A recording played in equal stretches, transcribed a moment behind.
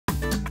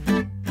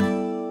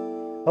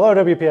Hello,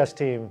 WPS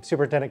team.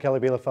 Superintendent Kelly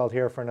Bielefeld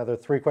here for another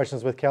 3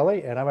 Questions with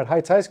Kelly, and I'm at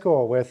Heights High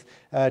School with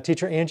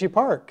teacher Angie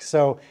Park.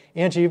 So,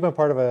 Angie, you've been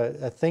part of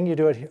a thing you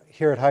do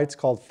here at Heights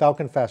called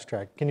Falcon Fast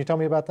Track. Can you tell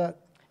me about that?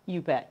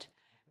 You bet.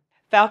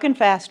 Falcon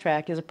Fast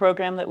Track is a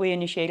program that we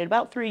initiated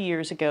about 3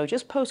 years ago,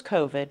 just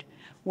post-COVID,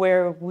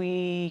 where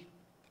we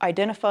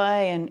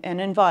identify and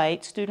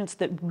invite students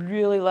that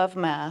really love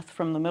math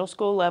from the middle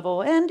school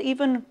level and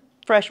even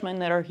freshmen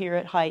that are here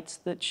at Heights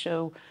that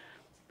show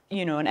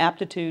an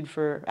aptitude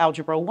for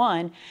Algebra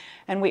 1,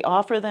 and we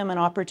offer them an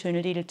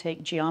opportunity to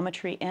take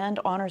geometry and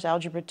honors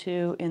Algebra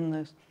 2 in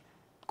the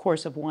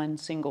course of one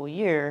single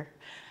year.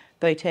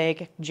 They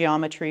take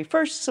geometry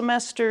first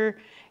semester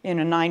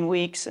in 9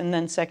 weeks, and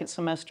then second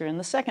semester in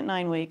the second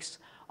 9 weeks,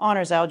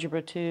 honors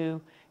Algebra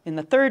 2 in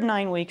the third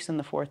 9 weeks and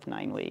the fourth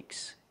 9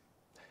 weeks.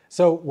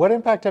 So what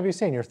impact have you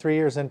seen? You're 3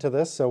 years into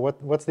this, so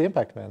what's the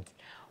impact been?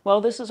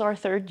 Well, this is our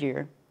third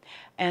year.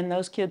 And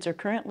those kids are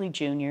currently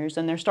juniors,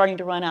 and they're starting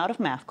to run out of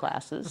math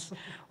classes,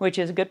 which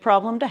is a good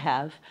problem to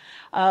have.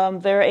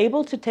 They're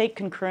able to take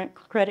concurrent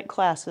credit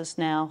classes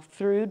now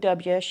through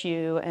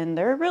WSU, and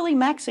they're really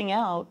maxing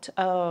out.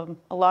 A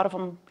lot of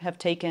them have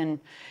taken,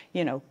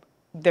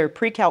 their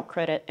pre-calc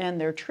credit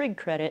and their trig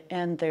credit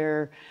and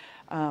their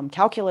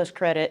calculus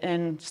credit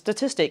and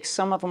statistics.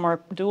 Some of them are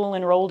dual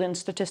enrolled in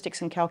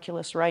statistics and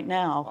calculus right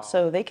now. Wow.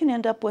 So they can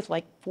end up with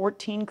like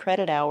 14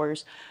 credit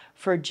hours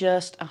for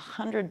just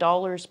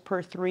 $100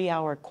 per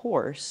 3-hour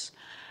course,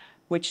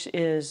 which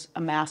is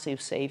a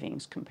massive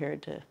savings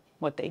compared to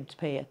what they'd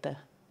pay at the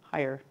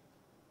higher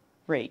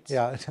rates.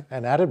 Yeah,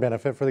 an added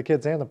benefit for the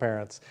kids and the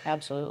parents.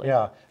 Absolutely.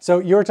 Yeah. So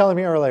you were telling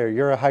me earlier,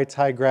 you're a Heights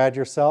High grad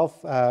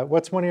yourself.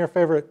 What's one of your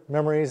favorite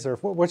memories, or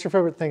what's your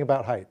favorite thing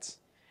about Heights?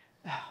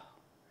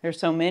 There's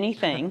so many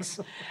things.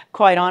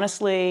 Quite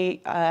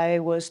honestly, I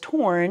was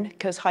torn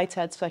because Heights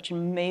had such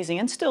amazing,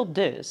 and still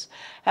does,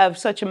 have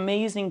such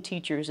amazing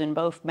teachers in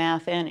both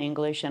math and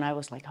English. And I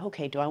was like,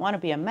 okay, do I want to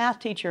be a math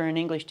teacher or an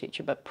English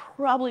teacher? But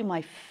probably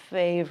my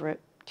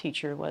favorite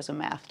teacher was a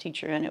math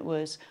teacher, and it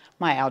was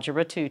my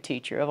Algebra 2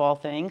 teacher of all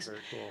things, Very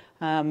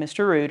cool.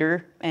 Mr.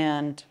 Reuter,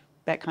 and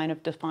that kind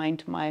of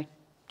defined my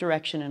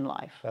direction in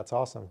life. That's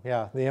awesome.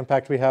 Yeah, the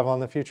impact we have on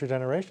the future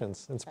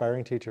generations,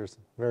 inspiring teachers.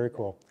 Very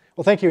cool.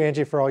 Well, thank you,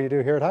 Angie, for all you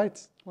do here at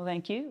Heights. Well,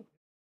 thank you.